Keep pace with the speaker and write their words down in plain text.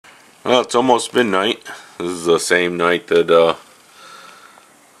Well, it's almost midnight. This is the same night that,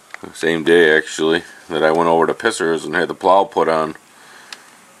 same day actually, that I went over to Pissers and had the plow put on.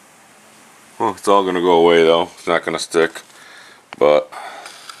 Well, it's all gonna go away though. It's not gonna stick. But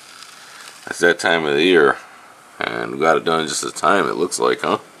it's that time of the year. And we got it done just in time, it looks like,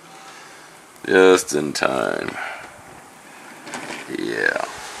 huh? Just in time. Yeah.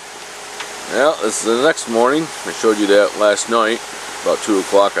 Well, this is the next morning. I showed you that last night. About 2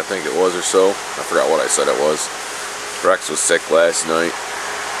 o'clock I think it was or so. I forgot what I said it was. Rex was sick last night.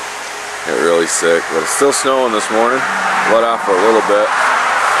 Got really sick. But it's still snowing this morning. Let off for a little bit.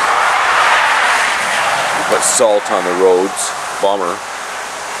 Put salt on the roads. Bummer.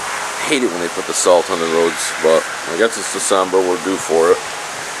 Hate it when they put the salt on the roads. But I guess it's December. We're due for it.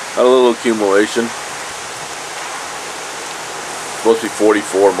 Got a little accumulation. Supposed to be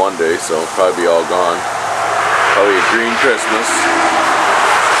 44 Monday, so it'll probably be all gone. Probably a green Christmas.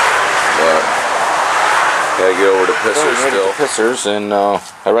 But gotta get over to Pissers still. Pissers, and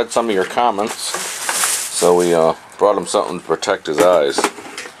I read some of your comments, so we brought him something to protect his eyes.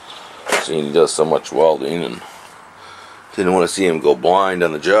 Seeing he does so much welding, and didn't want to see him go blind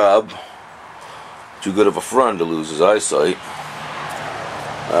on the job. Too good of a friend to lose his eyesight.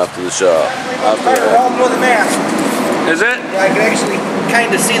 After the shop. After welding with a mask. Is it? Yeah, I can actually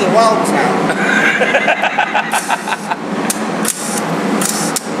kind of see the welds now.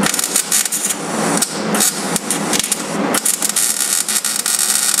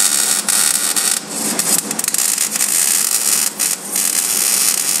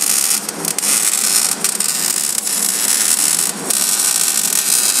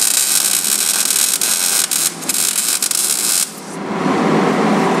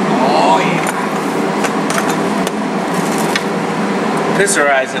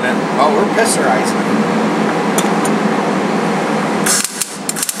 Pisserizing it. Oh, we're pisserizing it.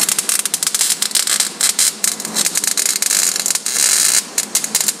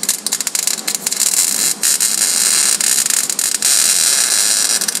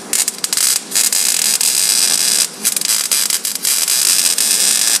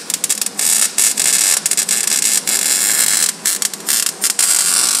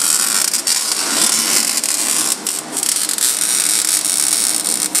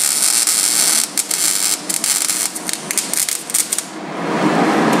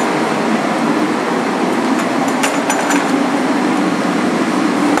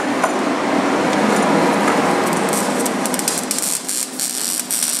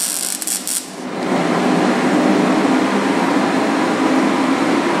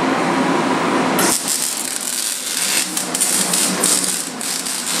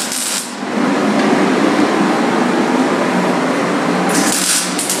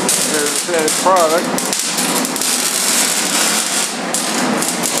 Product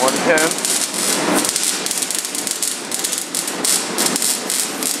 110.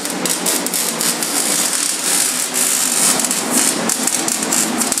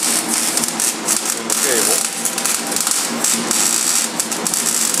 And the cable.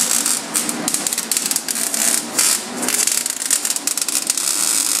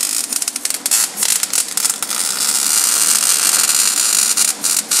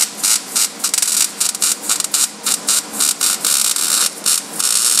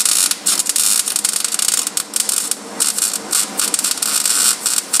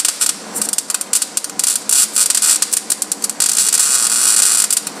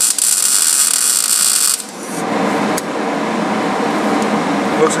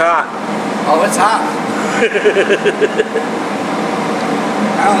 Looks hot. Oh, it's hot.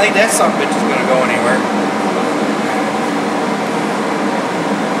 I don't think that son of a bitch is going to go anywhere.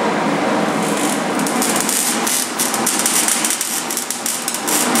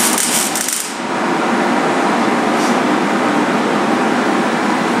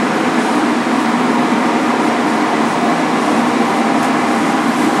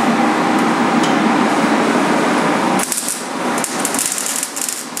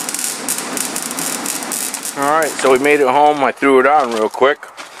 Alright, so we made it home. I threw it on real quick.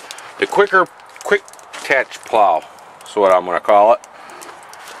 The quick attach plow is what I'm going to call it.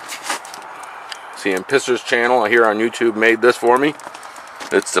 See, in Pisser's channel here on YouTube made this for me.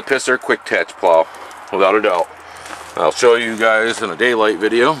 It's the Pisser quick attach plow, without a doubt. I'll show you guys in a daylight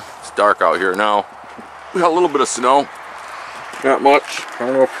video. It's dark out here now. We got a little bit of snow. Not much. I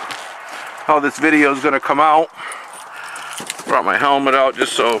don't know how this video is going to come out. Brought my helmet out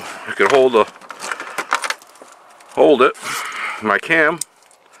just so I could hold it, my cam.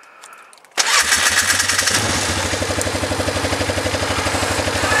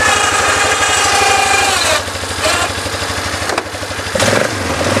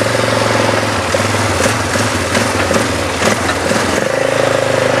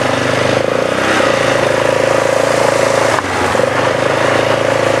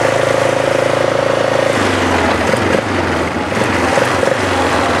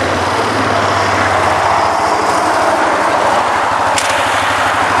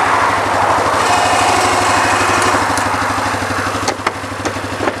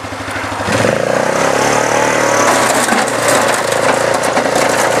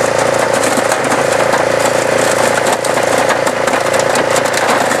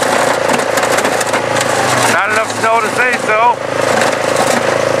 so.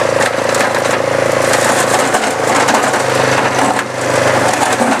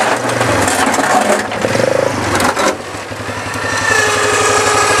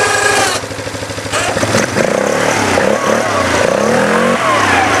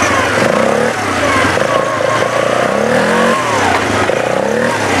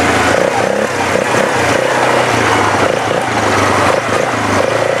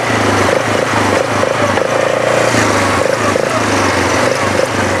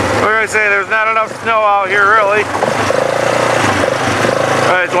 Say there's not enough snow out here really.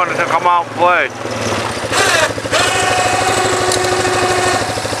 I just wanted to come out and play.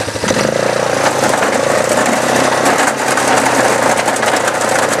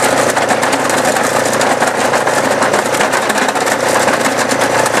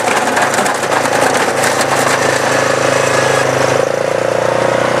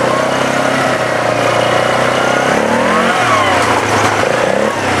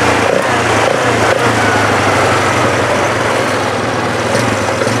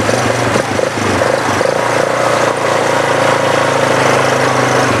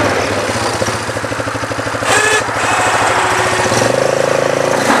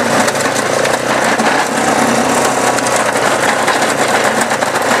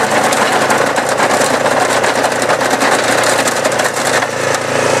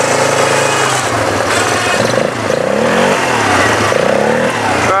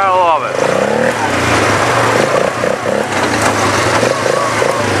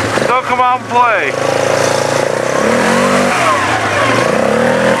 Come out and play.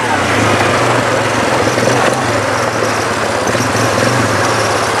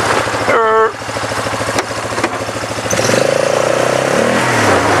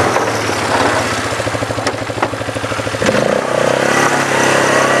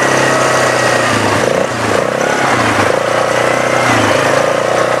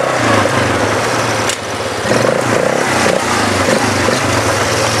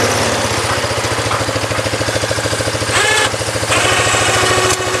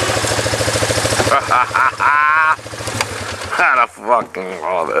 Gotta fucking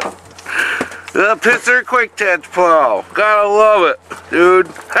love it. The Pisser Quick Touch Plow. Gotta love it, dude.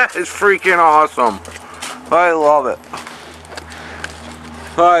 That is freaking awesome. I love it.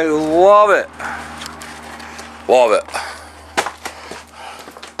 I love it. Love it.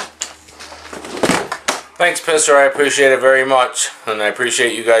 Thanks, Pisser. I appreciate it very much. And I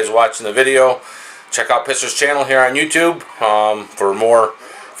appreciate you guys watching the video. Check out Pisser's channel here on YouTube for more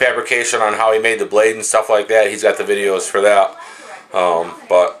fabrication on how he made the blade and stuff like that. He's got the videos for that.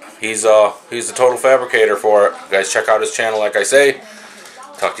 But he's a total fabricator for it. You guys check out his channel, like I say.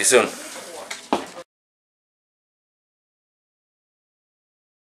 Talk to you soon.